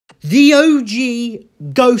The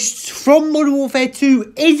OG Ghosts from Modern Warfare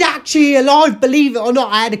 2 is actually alive, believe it or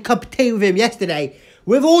not. I had a cup of tea with him yesterday.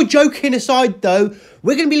 With all joking aside though,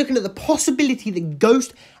 we're going to be looking at the possibility that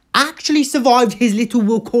Ghost actually survived his little,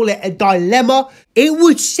 we'll call it a dilemma. It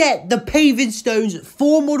would set the paving stones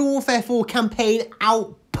for Modern Warfare 4 campaign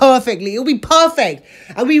out perfectly. It'll be perfect.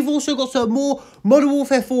 And we've also got some more Modern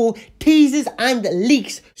Warfare 4 teasers and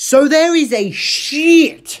leaks. So there is a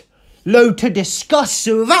shit load to discuss.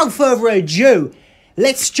 So without further ado,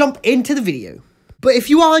 let's jump into the video. But if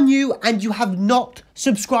you are new and you have not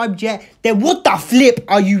subscribed yet, then what the flip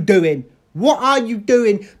are you doing? What are you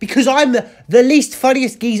doing? Because I'm the least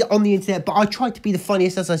funniest geezer on the internet, but I try to be the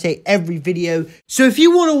funniest, as I say, every video. So if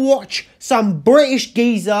you want to watch some British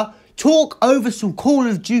geezer talk over some Call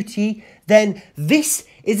of Duty, then this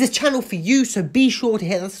is the channel for you, so be sure to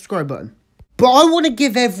hit that subscribe button. But I want to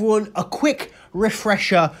give everyone a quick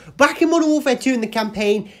refresher. Back in Modern Warfare 2 in the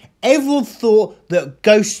campaign, everyone thought that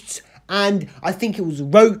Ghosts and I think it was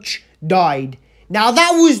Roach died. Now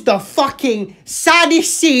that was the fucking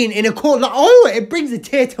saddest scene in a court. Like, oh, it brings a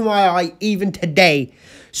tear to my eye even today.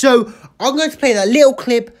 So I'm going to play that little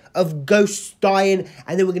clip of Ghosts dying,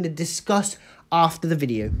 and then we're going to discuss after the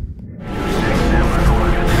video.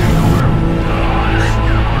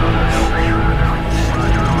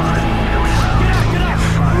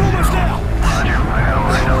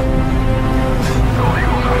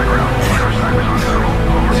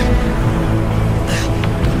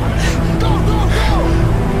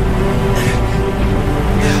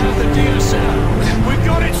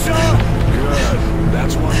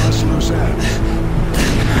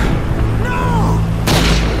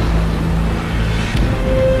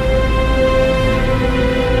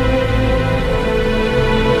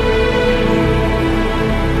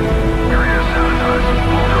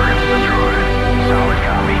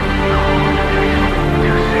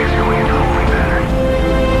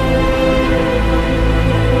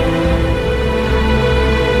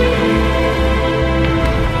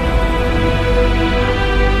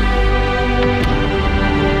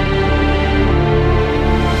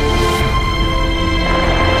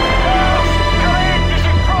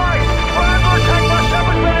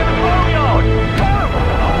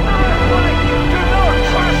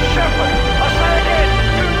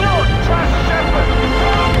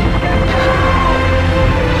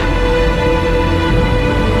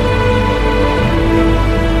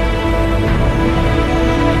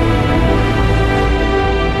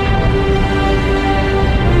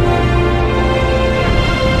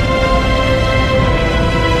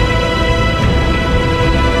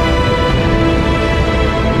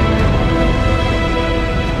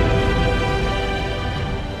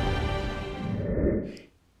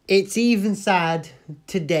 It's even sad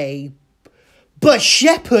today, but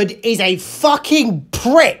Shepard is a fucking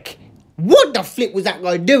prick. What the flip was that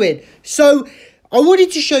guy doing? So I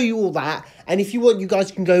wanted to show you all that, and if you want, you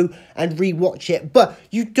guys can go and rewatch it, but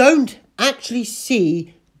you don't actually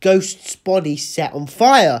see Ghost's body set on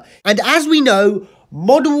fire. And as we know,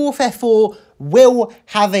 Modern Warfare 4 will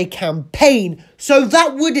have a campaign, so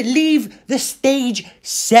that would leave the stage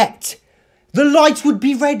set. The lights would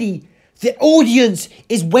be ready. The audience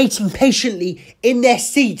is waiting patiently in their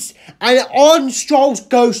seats, and on strolls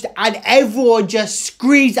Ghost, and everyone just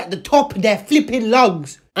screams at the top of their flipping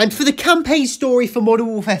lungs. And for the campaign story for Modern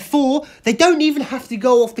Warfare 4, they don't even have to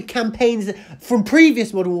go off the campaigns from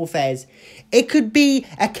previous Modern Warfares. It could be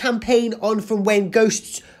a campaign on from when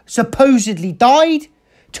Ghost supposedly died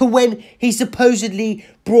to when he supposedly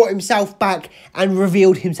brought himself back and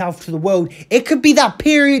revealed himself to the world. It could be that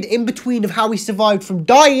period in between of how he survived from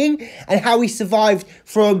dying and how he survived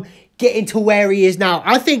from getting to where he is now.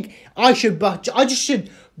 I think I just should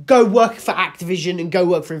go work for Activision and go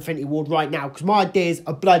work for Infinity Ward right now, because my ideas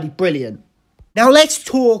are bloody brilliant. Now let's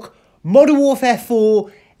talk Modern Warfare 4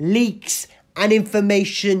 leaks and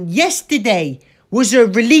information. Yesterday was a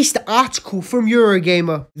released article from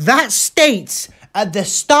Eurogamer that states at the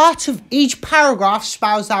start of each paragraph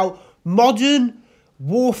spells out Modern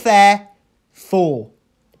Warfare 4.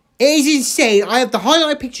 It is insane. I have the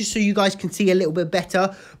highlight picture so you guys can see a little bit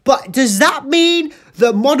better. But does that mean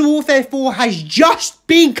that Modern Warfare 4 has just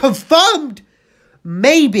been confirmed?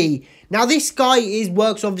 Maybe. Now this guy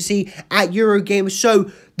works obviously at Eurogamer,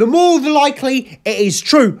 so the more the likely it is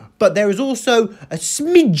true. But there is also a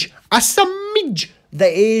smidge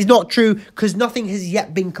that is not true, because nothing has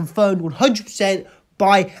yet been confirmed 100%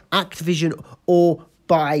 by Activision or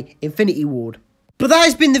by Infinity Ward. But that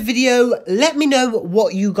has been the video. Let me know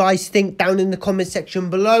what you guys think down in the comment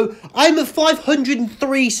section below. I'm at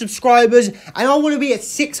 503 subscribers and I want to be at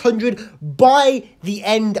 600 by the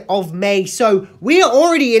end of May. So we are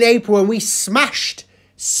already in April and we smashed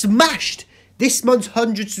this month's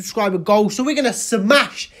 100 subscriber goal. So we're going to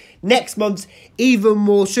smash next month's even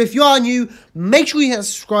more. So if you are new, make sure you hit the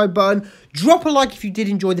subscribe button. Drop a like if you did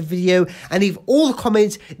enjoy the video, and leave all the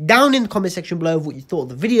comments down in the comment section below of what you thought of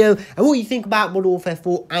the video and what you think about Modern Warfare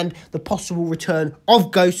 4 and the possible return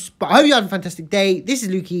of Ghosts. But I hope you had a fantastic day. This is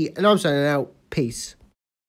LUKEY and I'm signing out. Peace.